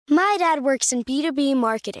My dad works in B2B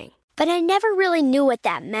marketing, but I never really knew what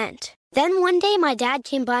that meant. Then one day, my dad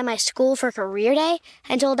came by my school for career day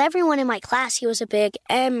and told everyone in my class he was a big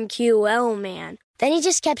MQL man. Then he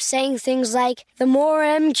just kept saying things like, the more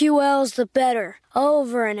MQLs, the better,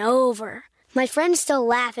 over and over. My friends still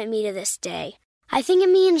laugh at me to this day. I think it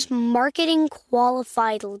means marketing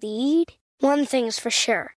qualified lead. One thing's for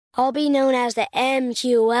sure. I'll be known as the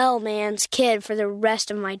MQL man's kid for the rest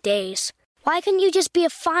of my days. Why couldn't you just be a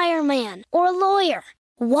fireman or a lawyer?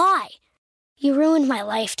 Why? You ruined my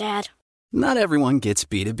life, Dad. Not everyone gets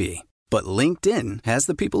B2B, but LinkedIn has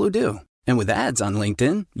the people who do. And with ads on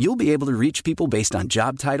LinkedIn, you'll be able to reach people based on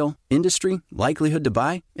job title, industry, likelihood to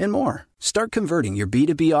buy, and more. Start converting your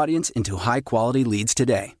B2B audience into high-quality leads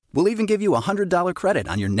today. We'll even give you a $100 credit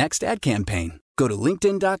on your next ad campaign. Go to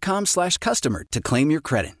linkedin.com/customer to claim your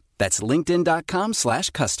credit. That's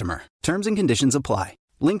linkedin.com/customer. Terms and conditions apply.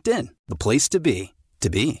 LinkedIn, the place to be, to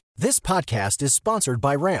be. This podcast is sponsored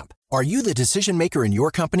by Ramp. Are you the decision maker in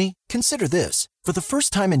your company? Consider this. For the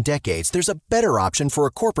first time in decades, there's a better option for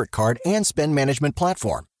a corporate card and spend management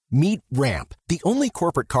platform. Meet Ramp, the only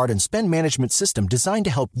corporate card and spend management system designed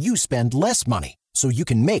to help you spend less money so you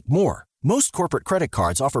can make more. Most corporate credit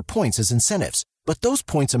cards offer points as incentives, but those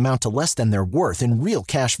points amount to less than their worth in real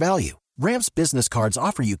cash value. Ramp's business cards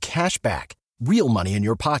offer you cash back, real money in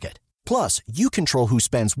your pocket. Plus, you control who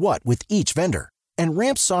spends what with each vendor. And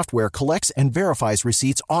Ramp's software collects and verifies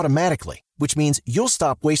receipts automatically, which means you'll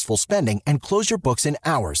stop wasteful spending and close your books in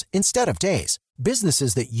hours instead of days.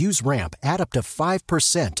 Businesses that use Ramp add up to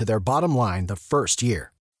 5% to their bottom line the first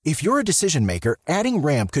year. If you're a decision maker, adding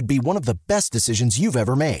Ramp could be one of the best decisions you've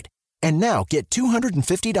ever made. And now get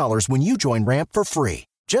 $250 when you join Ramp for free.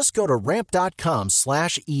 Just go to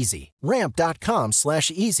ramp.com/easy.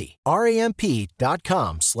 Ramp.com/easy.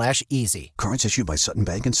 RAMP.com/easy. Cards issued by Sutton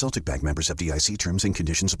Bank and Celtic Bank, members FDIC. Terms and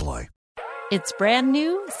conditions apply. It's brand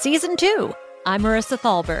new, Season 2. I'm Marissa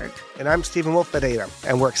Thalberg. And I'm Stephen Wolf-Bedeta.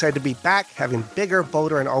 And we're excited to be back having bigger,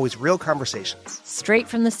 bolder, and always real conversations. Straight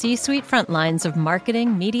from the C-suite front lines of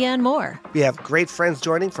marketing, media, and more. We have great friends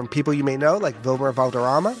joining from people you may know, like Vilmer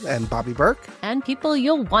Valderrama and Bobby Burke. And people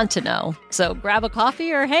you'll want to know. So grab a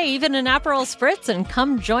coffee or, hey, even an Aperol Spritz and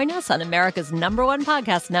come join us on America's #1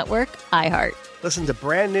 podcast network, iHeart. Listen to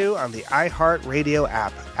Brand New on the iHeart Radio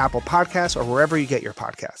app, Apple Podcasts, or wherever you get your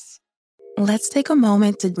podcasts. Let's take a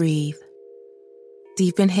moment to breathe.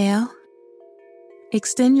 Deep inhale.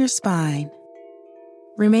 Extend your spine.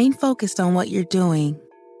 Remain focused on what you're doing.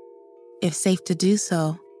 If safe to do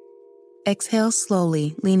so, exhale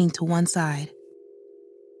slowly, leaning to one side.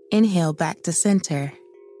 Inhale back to center.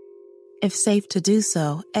 If safe to do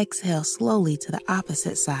so, exhale slowly to the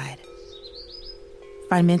opposite side.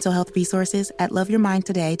 Find mental health resources at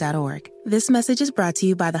loveyourmindtoday.org. This message is brought to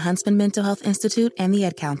you by the Huntsman Mental Health Institute and the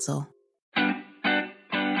Ad Council.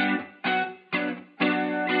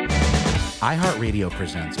 iHeartRadio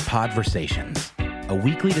presents Podversations, a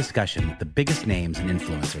weekly discussion with the biggest names and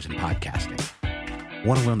influencers in podcasting.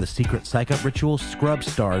 Want to learn the secret psych-up rituals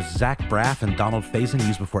Scrubs stars Zach Braff and Donald Faison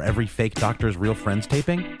use before every fake Doctor's Real Friends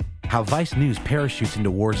taping? How Vice News parachutes into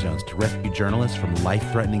war zones to rescue journalists from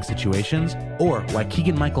life-threatening situations? Or why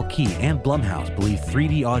Keegan-Michael Key and Blumhouse believe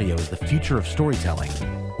 3D audio is the future of storytelling?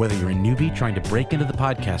 Whether you're a newbie trying to break into the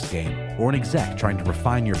podcast game or an exec trying to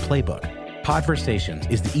refine your playbook, Podversations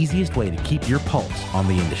is the easiest way to keep your pulse on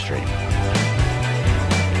the industry.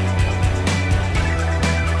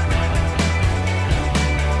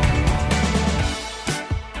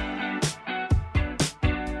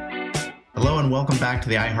 Hello and welcome back to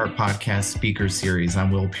the iHeart Podcast Speaker Series. I'm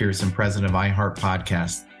Will Pearson, president of iHeart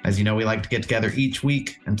Podcast. As you know, we like to get together each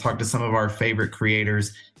week and talk to some of our favorite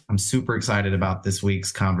creators. I'm super excited about this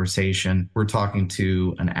week's conversation. We're talking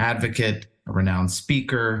to an advocate, a renowned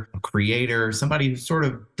speaker, a creator, somebody who sort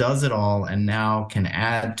of does it all and now can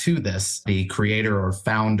add to this, the creator or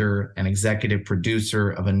founder and executive producer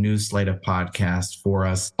of a new slate of podcasts for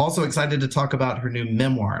us. Also excited to talk about her new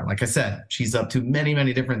memoir. Like I said, she's up to many,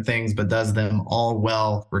 many different things, but does them all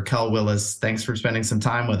well. Raquel Willis, thanks for spending some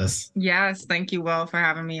time with us. Yes, thank you, Will, for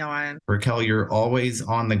having me on. Raquel, you're always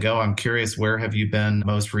on the go. I'm curious, where have you been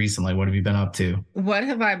most recently? What have you been up to? What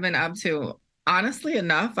have I been up to? Honestly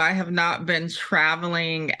enough, I have not been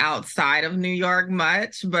traveling outside of New York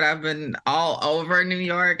much, but I've been all over New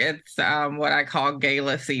York. It's what I call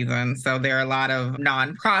gala season. So there are a lot of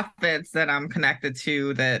nonprofits that I'm connected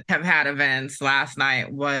to that have had events. Last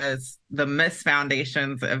night was the Miss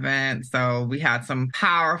Foundation's event. So we had some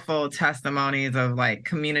powerful testimonies of like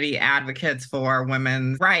community advocates for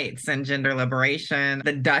women's rights and gender liberation.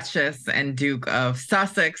 The Duchess and Duke of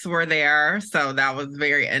Sussex were there. So that was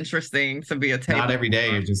very interesting to be a table. Not every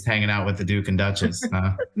day you're just hanging out with the Duke and Duchess.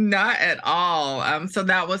 Huh? Not at all. So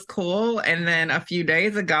that was cool. And then a few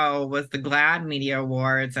days ago was the GLAAD Media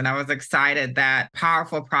Awards. And I was excited that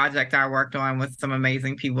powerful project I worked on with some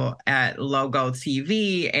amazing people at Logo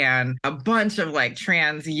TV and a bunch of like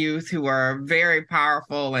trans youth who were very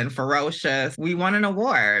powerful and ferocious. We won an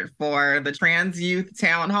award for the Trans Youth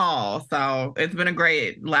Town Hall. So it's been a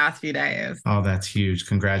great last few days. Oh, that's huge.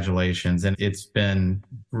 Congratulations. And it's been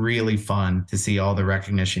really fun to see all the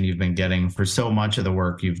recognition you've been getting for so much of the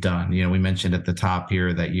work you've done. You know, we mentioned at the top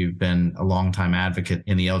here that you've been a longtime advocate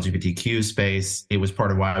in the LGBTQ space. It was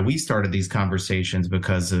part of why we started these conversations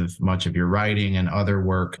because of much of your writing and other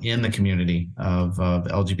work in the community of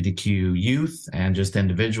LGBTQ youth and just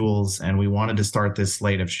individuals. And we wanted to start this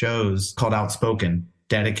slate of shows called Outspoken,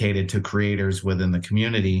 dedicated to creators within the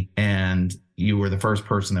community. And you were the first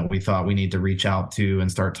person that we thought we need to reach out to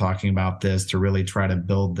and start talking about this to really try to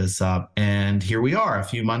build this up. And here we are. A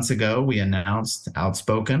few months ago, we announced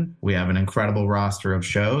Outspoken. We have an incredible roster of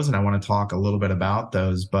shows, and I want to talk a little bit about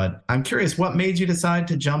those. But I'm curious, what made you decide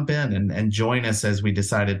to jump in and join us as we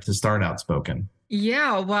decided to start Outspoken?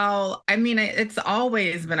 Yeah, well, I mean, it's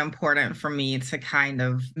always been important for me to kind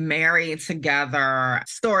of marry together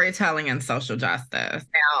storytelling and social justice.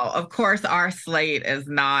 Now, of course, our slate is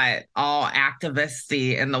not all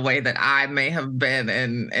activisty in the way that I may have been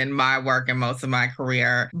in my work and most of my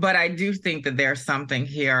career. But I do think that there's something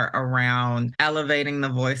here around elevating the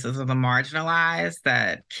voices of the marginalized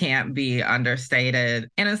that can't be understated.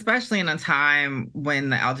 And especially in a time when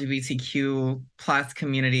the LGBTQ plus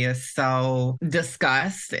community is so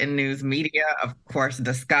discussed in news media, of course,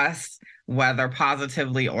 discussed whether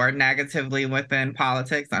positively or negatively within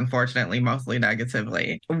politics, unfortunately, mostly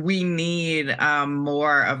negatively. We need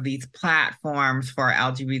more of these platforms for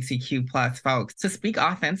LGBTQ plus folks to speak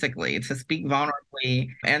authentically, to speak vulnerably,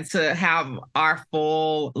 and to have our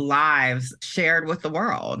full lives shared with the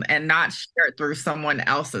world and not shared through someone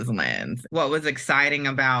else's lens. What was exciting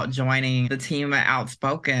about joining the team at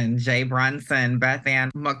Outspoken, Jay Brunson, Beth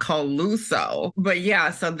Ann Macoluso. But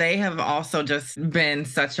yeah, so they have also just been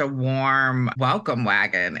such a warm welcome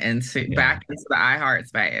wagon back into the iHeart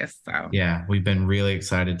space. So yeah, we've been really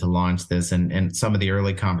excited to launch this. And some of the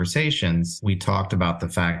early conversations, we talked about the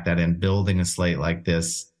fact that in building a slate like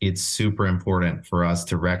this, it's super important for us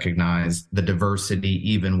to recognize the diversity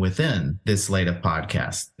even within this slate of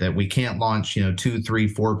podcasts, that we can't launch, 2, 3,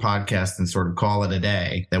 4 podcasts and sort of call it a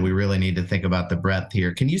day, that we really need to think about the breadth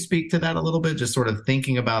here. Can you speak to that a little bit? Just sort of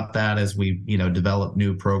thinking about that as we, develop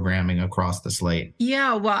new programming across the slate.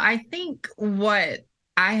 Yeah, well, I think what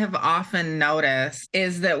I have often noticed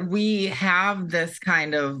is that we have this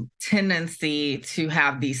kind of tendency to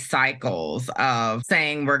have these cycles of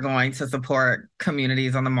saying we're going to support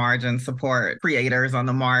communities on the margins, support creators on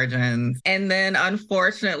the margins. And then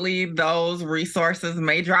unfortunately, those resources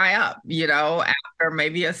may dry up, after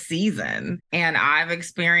maybe a season. And I've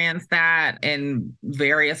experienced that in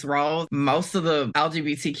various roles. Most of the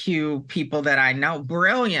LGBTQ people that I know,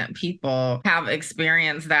 brilliant people, have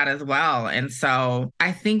experienced that as well. And so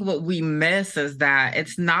I think what we miss is that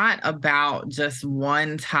it's not about just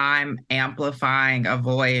one time amplifying a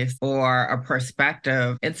voice or a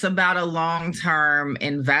perspective. It's about a long-term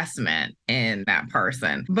investment in that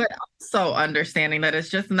person, but also understanding that it's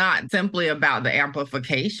just not simply about the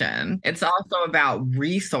amplification. It's also about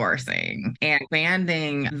resourcing and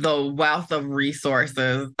expanding the wealth of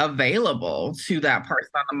resources available to that person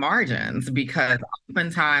on the margins, because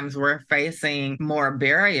oftentimes we're facing more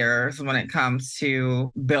barriers when it comes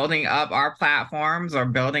to building up our platforms or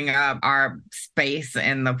building up our space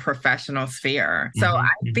in the professional sphere. So I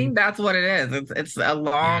think that's what it is. It's a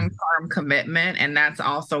long-term commitment. And that's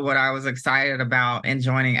also what I was excited about in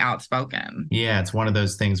joining Outspoken. Yeah, it's one of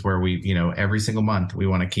those things where we, every single month we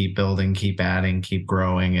want to keep building, keep adding, keep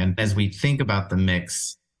growing. And as we think about the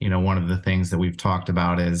mix, one of the things that we've talked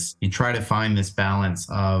about is you try to find this balance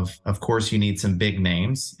of course, you need some big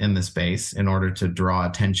names in the space in order to draw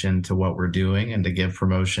attention to what we're doing and to give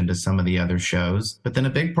promotion to some of the other shows. But then a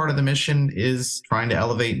big part of the mission is trying to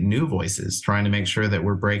elevate new voices, trying to make sure that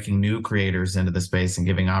we're breaking new creators into the space and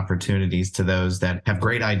giving opportunities to those that have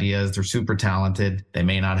great ideas. They're super talented. They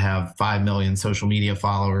may not have 5 million social media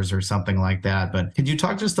followers or something like that. But could you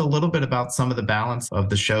talk just a little bit about some of the balance of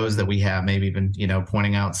the shows that we have, maybe even,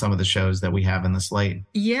 pointing out about some of the shows that we have in the slate?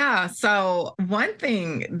 Yeah. So one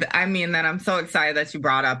thing, that I'm so excited that you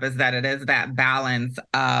brought up is that it is that balance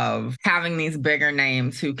of having these bigger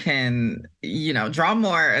names who can, draw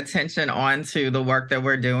more attention onto the work that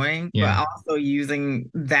we're doing, but also using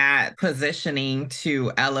that positioning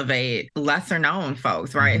to elevate lesser known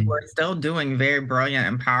folks, right? Who are still doing very brilliant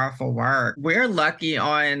and powerful work. We're lucky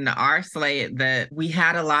on our slate that we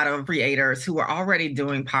had a lot of creators who were already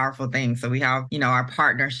doing powerful things. So we have, our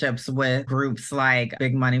partnerships with groups like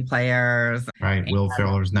Big Money Players. Right. Will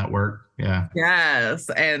Ferrell's Network. Yeah. Yes.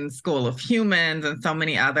 And School of Humans and so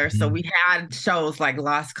many others. So we had shows like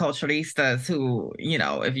Las Culturistas who,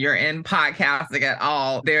 if you're in podcasting at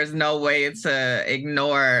all, there's no way to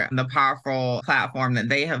ignore the powerful platform that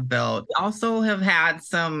they have built. We also have had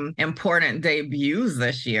some important debuts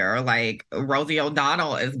this year, like Rosie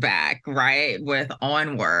O'Donnell is back, right? With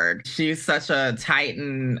Onward. She's such a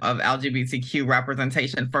titan of LGBTQ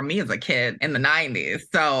representation for me as a kid in the 90s.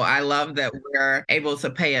 So I love that we're able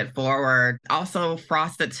to pay it forward. Also,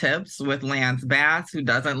 Frosted Tips with Lance Bass, who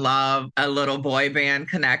doesn't love a little boy band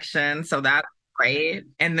connection. So that's great.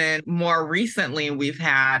 And then more recently, we've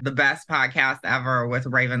had the best podcast ever with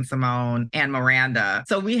Raven Simone and Miranda.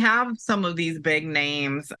 So we have some of these big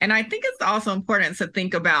names. And I think it's also important to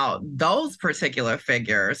think about those particular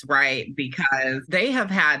figures, right? Because they have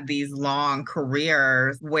had these long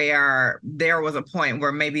careers where there was a point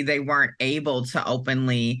where maybe they weren't able to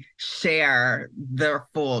openly share their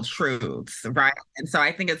full truths, right? And so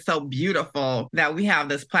I think it's so beautiful that we have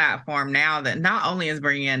this platform now that not only is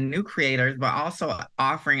bringing in new creators, but also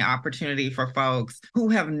offering opportunity for folks who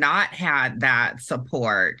have not had that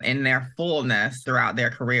support in their fullness throughout their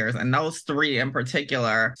careers. And those three in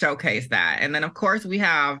particular showcase that. And then, of course, we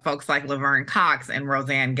have folks like Laverne Cox and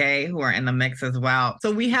Roseanne Gay who are in the mix as well. So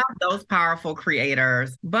we have those powerful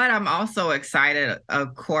creators. But I'm also excited,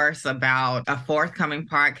 of course, about a forthcoming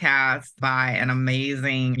podcast by an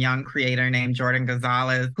amazing young creator named Jordan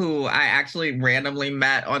Gonzalez, who I actually randomly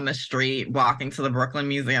met on the street walking to the Brooklyn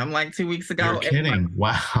Museum like 2 weeks ago. You're kidding.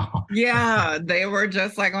 Wow. Yeah, they were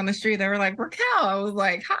just like on the street. They were like, Raquel. I was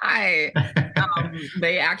like, hi.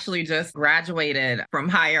 They actually just graduated from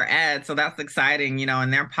higher ed. So that's exciting,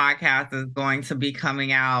 and their podcast is going to be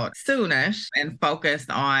coming out soonish and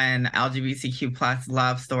focused on LGBTQ plus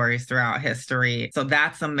love stories throughout history. So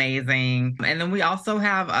that's amazing. And then we also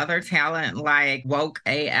have other talent like Woke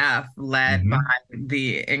AF, led by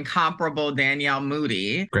the incomparable Danielle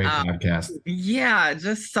Moody. Great podcast. Yeah,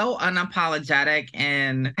 just so unapologetic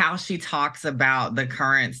in how she talks about the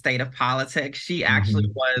current state of politics. She actually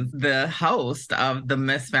was the host of the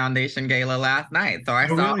Miss Foundation Gala last night. So I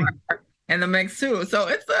saw her in the mix too. So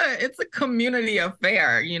it's a community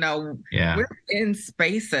affair. We're in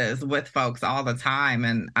spaces with folks all the time.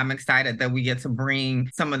 And I'm excited that we get to bring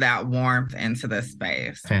some of that warmth into this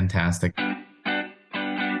space. Fantastic.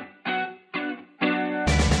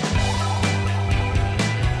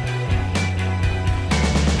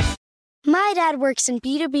 My dad works in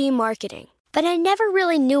B2B marketing, but I never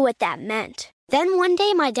really knew what that meant. Then one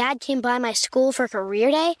day my dad came by my school for career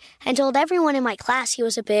day and told everyone in my class he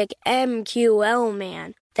was a big MQL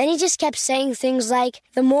man. Then he just kept saying things like,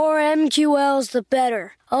 the more MQLs, the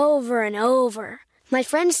better, over and over. My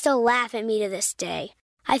friends still laugh at me to this day.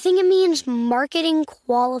 I think it means marketing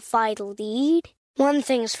qualified lead. One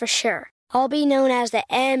thing's for sure, I'll be known as the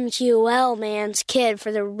MQL man's kid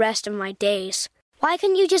for the rest of my days. Why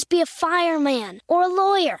couldn't you just be a fireman or a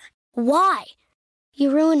lawyer? Why?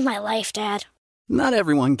 You ruined my life, Dad. Not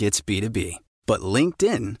everyone gets B2B, but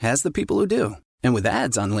LinkedIn has the people who do. And with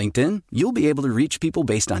ads on LinkedIn, you'll be able to reach people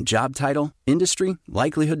based on job title, industry,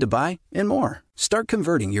 likelihood to buy, and more. Start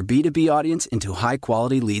converting your B2B audience into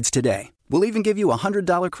high-quality leads today. We'll even give you a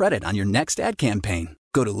 $100 credit on your next ad campaign.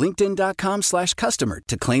 Go to linkedin.com/customer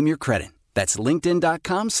to claim your credit. That's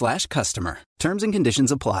linkedin.com/customer. Terms and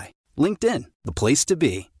conditions apply. LinkedIn, the place to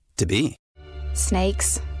be, to be.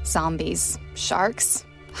 Snakes, zombies, sharks,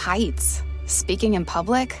 heights. Speaking in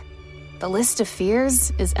public, the list of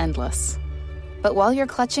fears is endless. But while you're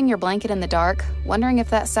clutching your blanket in the dark, wondering if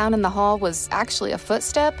that sound in the hall was actually a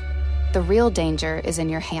footstep, the real danger is in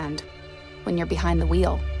your hand, when you're behind the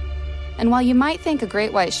wheel. And while you might think a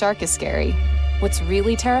great white shark is scary, what's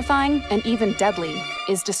really terrifying and even deadly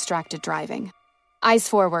is distracted driving. Eyes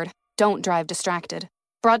forward, don't drive distracted.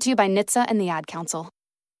 Brought to you by NHTSA and the Ad Council.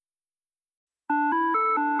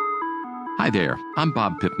 Hi there, I'm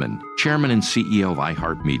Bob Pittman, Chairman and CEO of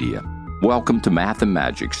iHeartMedia. Welcome to Math and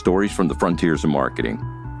Magic, Stories from the Frontiers of Marketing.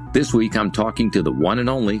 This week, I'm talking to the one and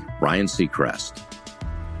only Ryan Seacrest.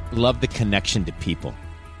 Love the connection to people.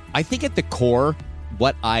 I think at the core,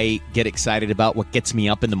 what I get excited about, what gets me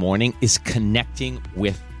up in the morning, is connecting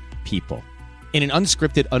with people in an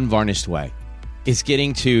unscripted, unvarnished way. Is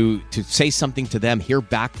getting to say something to them, hear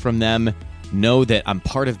back from them, know that I'm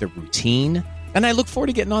part of the routine. And I look forward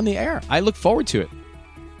to getting on the air. I look forward to it.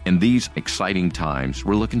 In these exciting times,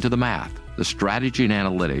 we're looking to the math, the strategy and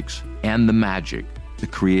analytics, and the magic, the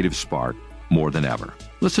creative spark, more than ever.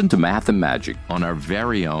 Listen to Math and Magic on our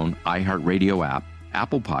very own iHeartRadio app,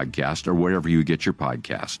 Apple Podcast, or wherever you get your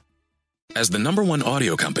podcast. As the #1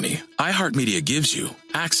 audio company, iHeartMedia gives you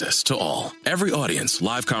access to all. Every audience,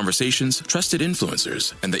 live conversations, trusted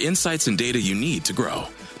influencers, and the insights and data you need to grow.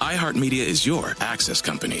 iHeartMedia is your access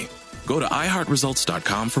company. Go to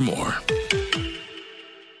iHeartResults.com for more.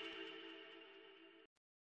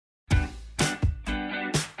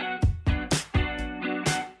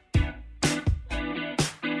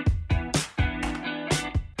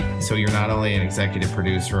 So you're not only an executive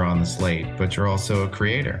producer on the slate, but you're also a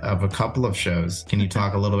creator of a couple of shows. Can you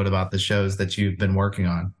talk a little bit about the shows that you've been working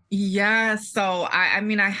on? Yeah, so I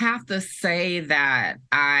mean, I have to say that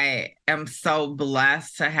I am so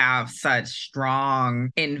blessed to have such strong,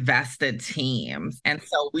 invested teams. And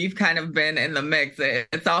so we've kind of been in the mix.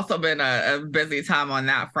 It's also been a busy time on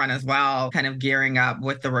that front as well, kind of gearing up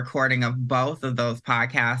with the recording of both of those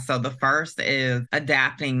podcasts. So the first is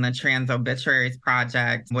adapting the Trans Obituaries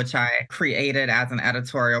Project, which I created as an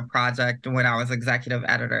editorial project when I was executive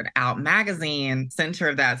editor at Out Magazine. Center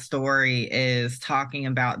of that story is talking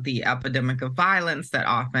about the epidemic of violence that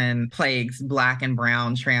often plagues Black and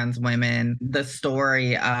brown trans women. The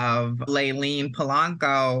story of Layleen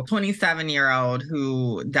Polanco, 27-year-old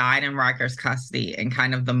who died in Rikers custody, and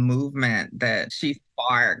kind of the movement that she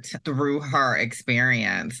sparked through her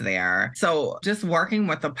experience there. So just working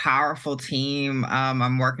with a powerful team.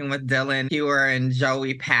 I'm working with Dylan Hewer and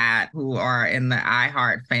Joey Pat, who are in the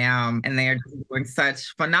iHeart fam, and they are doing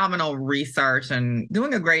such phenomenal research and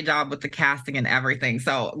doing a great job with the casting and everything.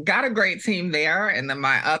 So got a great team there. And then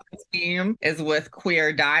my other team is with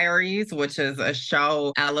Queer Diaries, which is a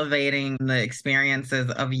show elevating the experiences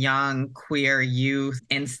of young queer youth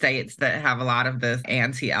in states that have a lot of this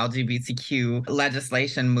anti-LGBTQ legislation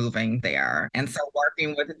moving there. And so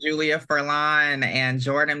working with Julia Furlan and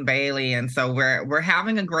Jordan Bailey. And so we're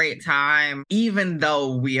having a great time, even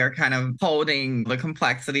though we are kind of holding the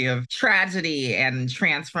complexity of tragedy and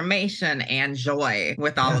transformation and joy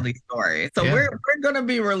with all of these stories. So we're going to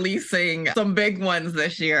be releasing some big ones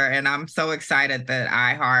this year. And I'm so excited that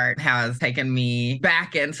iHeart has taken me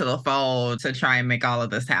back into the fold to try and make all of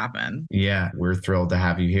this happen. Yeah, we're thrilled to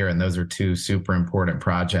have you here. And those are two super important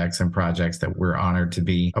projects and projects that we're honored to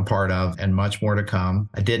be a part of, and much more to come.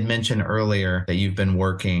 I did mention earlier that you've been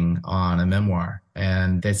working on a memoir.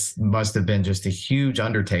 And this must have been just a huge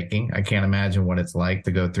undertaking. I can't imagine what it's like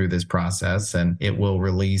to go through this process, and it will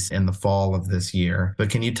release in the fall of this year. But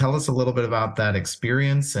can you tell us a little bit about that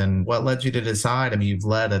experience and what led you to decide? I mean, you've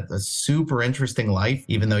led a super interesting life,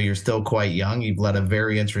 even though you're still quite young. You've led a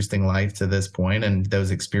very interesting life to this point, and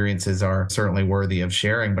those experiences are certainly worthy of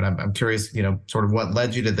sharing. But I'm curious, sort of what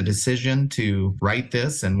led you to the decision to write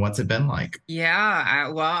this, and what's it been like?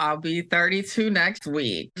 Yeah, I'll be 32 next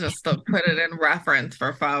week, just to put it in reference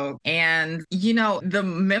for folks. And, the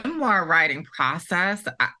memoir writing process,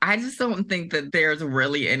 I just don't think that there's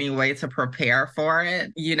really any way to prepare for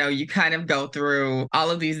it. You kind of go through all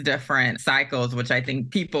of these different cycles, which I think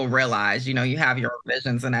people realize, you have your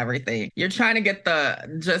visions and everything. You're trying to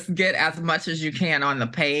get as much as you can on the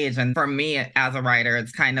page. And for me as a writer,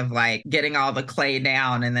 it's kind of like getting all the clay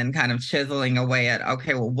down and then kind of chiseling away at,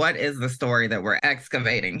 okay, well, what is the story that we're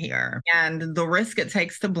excavating here? And The Risk It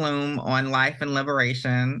Takes to Bloom on Life and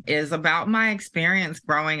Liberation is about my experience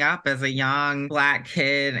growing up as a young Black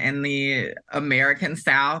kid in the American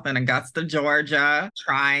South in Augusta, Georgia,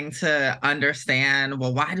 trying to understand,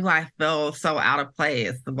 well, why do I feel so out of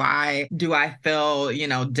place? Why do I feel,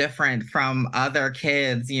 different from other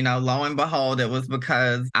kids? Lo and behold, it was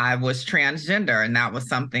because I was transgender, and that was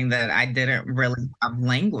something that I didn't really have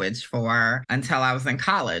language for until I was in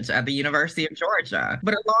college at the University of Georgia.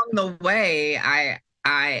 But along the way, I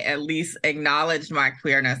at least acknowledged my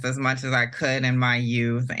queerness as much as I could in my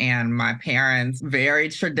youth, and my parents, very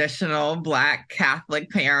traditional Black Catholic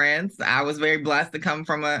parents. I was very blessed to come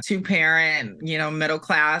from a 2-parent,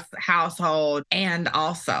 middle-class household, and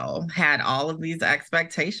also had all of these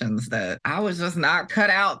expectations that I was just not cut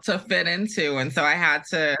out to fit into. And so I had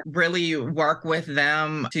to really work with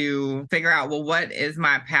them to figure out, well, what is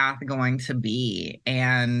my path going to be?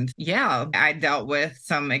 And I dealt with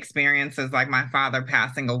some experiences like my father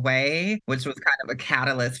passing away, which was kind of a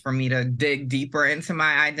catalyst for me to dig deeper into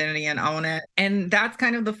my identity and own it. And that's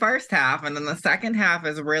kind of the first half. And then the second half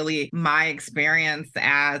is really my experience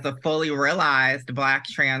as a fully realized Black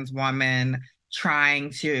trans woman trying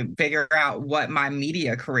to figure out what my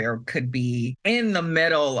media career could be in the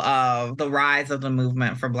middle of the rise of the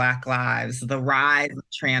movement for Black lives, the rise of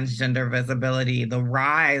transgender visibility, the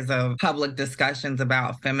rise of public discussions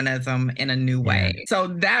about feminism in a new way. So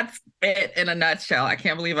that's it in a nutshell. I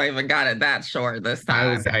can't believe I even got it that short this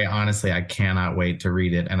time. I honestly cannot wait to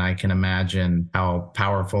read it. And I can imagine how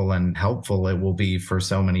powerful and helpful it will be for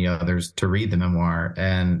so many others to read the memoir.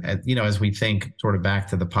 And, as we think sort of back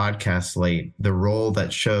to the podcast slate, the role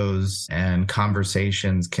that shows and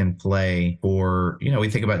conversations can play for, we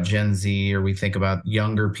think about Gen Z, or we think about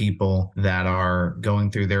younger people that are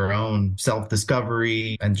going through their own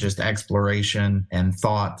self-discovery and just exploration and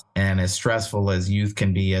thought. And as stressful as youth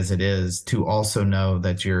can be as it is, to also know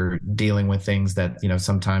that you're dealing with things that,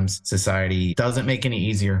 sometimes society doesn't make any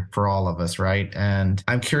easier for all of us, right? And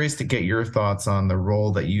I'm curious to get your thoughts on the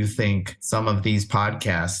role that you think some of these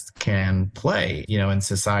podcasts can play, in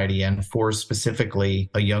society, and for specifically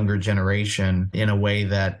a younger generation in a way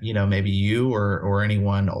that, maybe you or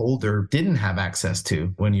anyone older didn't have access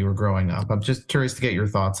to when you were growing up. I'm just curious to get your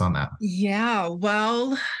thoughts on that. Yeah,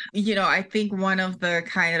 well, I think one of the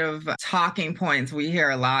kind of talking points we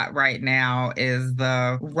hear a lot right now is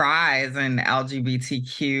the rise in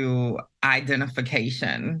LGBTQ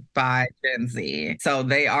identification by Gen Z. So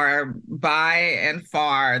they are by and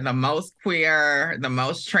far the most queer, the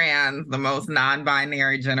most trans, the most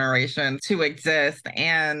non-binary generation to exist.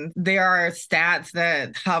 And there are stats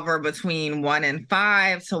that hover between 1 in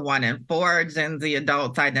 5 to 1 in 4 Gen Z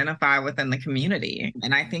adults identify within the community.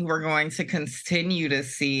 And I think we're going to continue to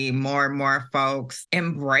see more and more folks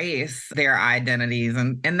embrace their identities.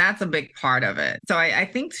 And that's a big part of it. So I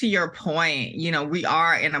think, to your point, we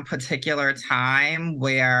are in a particular time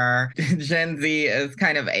where Gen Z is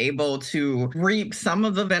kind of able to reap some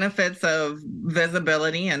of the benefits of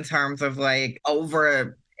visibility in terms of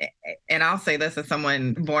and I'll say this as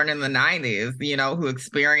someone born in the 90s, who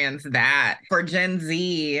experienced that. For Gen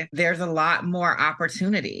Z, there's a lot more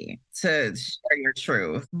opportunity to share your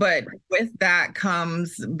truth. But with that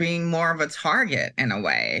comes being more of a target in a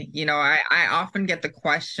way. I often get the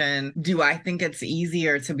question, do I think it's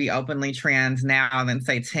easier to be openly trans now than,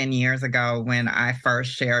 say, 10 years ago when I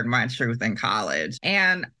first shared my truth in college?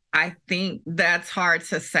 And I think that's hard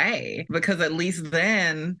to say, because at least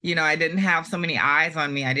then, I didn't have so many eyes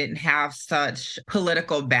on me. I didn't have such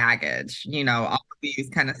political baggage, all of these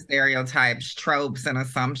kind of stereotypes, tropes, and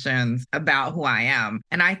assumptions about who I am.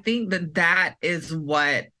 And I think that is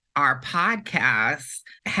what our podcasts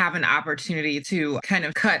have an opportunity to kind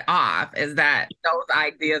of cut off, is that those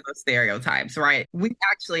ideas of stereotypes, right? We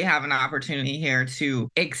actually have an opportunity here to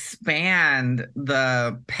expand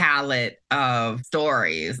the palette of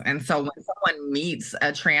stories. And so when someone meets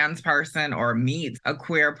a trans person or meets a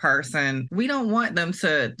queer person, we don't want them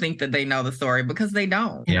to think that they know the story, because they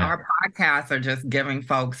don't. Yeah. Our podcasts are just giving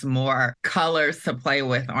folks more colors to play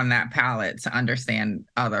with on that palette to understand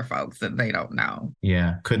other folks that they don't know.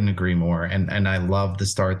 Yeah, couldn't agree more. And I love the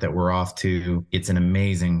start that we're off to. It's an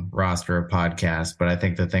amazing roster of podcasts, but I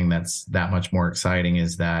think the thing that's that much more exciting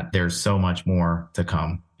is that there's so much more to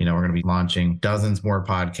come. We're going to be launching dozens more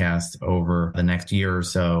podcasts over the next year or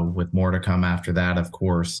so, with more to come after that, of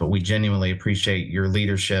course. But we genuinely appreciate your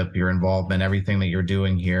leadership, your involvement, everything that you're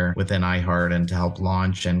doing here within iHeart, and to help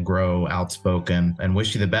launch and grow Outspoken, and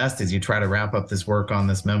wish you the best as you try to wrap up this work on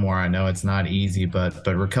this memoir. I know it's not easy, but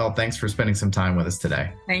Raquel, thanks for spending some time with us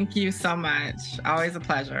today. Thank you so much. Always a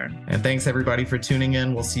pleasure. And thanks everybody for tuning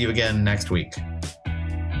in. We'll see you again next week.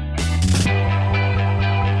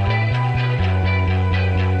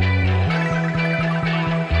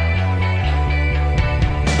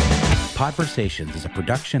 Podversations is a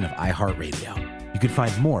production of iHeartRadio. You can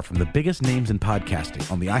find more from the biggest names in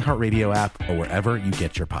podcasting on the iHeartRadio app, or wherever you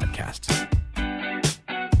get your podcasts.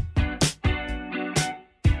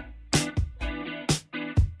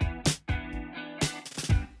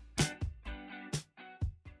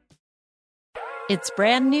 It's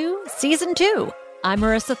brand new, Season 2. I'm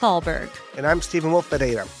Marissa Thalberg. And I'm Stephen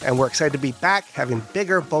Wolf-Bedeta, and we're excited to be back having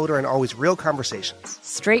bigger, bolder, and always real conversations.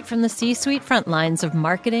 Straight from the C-suite front lines of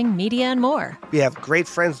marketing, media, and more. We have great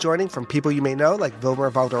friends joining, from people you may know, like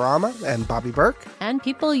Vilmer Valderrama and Bobby Burke. And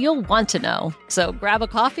people you'll want to know. So grab a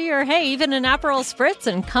coffee or, hey, even an Aperol Spritz,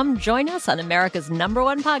 and come join us on America's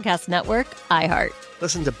 #1 podcast network, iHeart.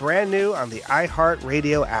 Listen to Brand New on the iHeart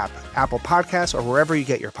Radio app, Apple Podcasts, or wherever you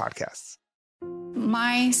get your podcasts.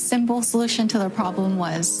 My simple solution to the problem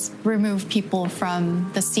was remove people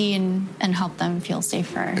from the scene and help them feel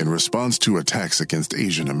safer. In response to attacks against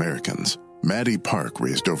Asian Americans, Maddie Park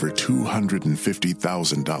raised over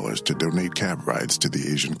 $250,000 to donate cab rides to the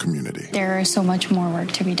Asian community. There is so much more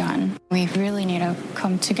work to be done. We really need to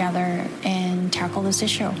come together and tackle this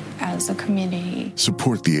issue as a community.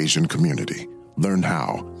 Support the Asian community. Learn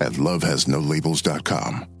how at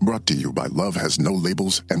lovehasnolabels.com. Brought to you by Love Has No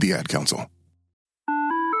Labels and the Ad Council.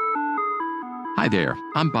 Hi there,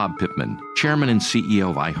 I'm Bob Pittman, Chairman and CEO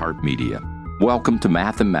of iHeartMedia. Welcome to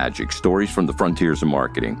Math and Magic, Stories from the Frontiers of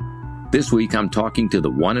Marketing. This week, I'm talking to the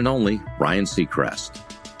one and only Ryan Seacrest.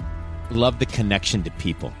 Love the connection to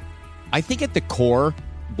people. I think at the core,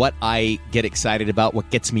 what I get excited about, what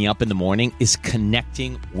gets me up in the morning, is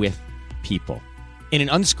connecting with people in an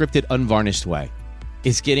unscripted, unvarnished way.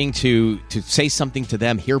 Is getting to say something to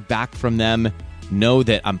them, hear back from them, know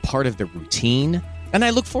that I'm part of the routine, and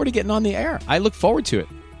I look forward to getting on the air. I look forward to it.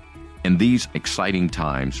 In these exciting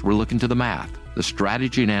times, we're looking to the math, the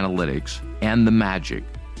strategy and analytics, and the magic,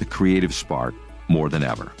 the creative spark, more than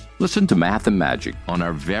ever. Listen to Math and Magic on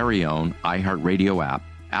our very own iHeartRadio app,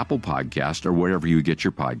 Apple Podcast, or wherever you get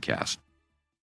your podcast.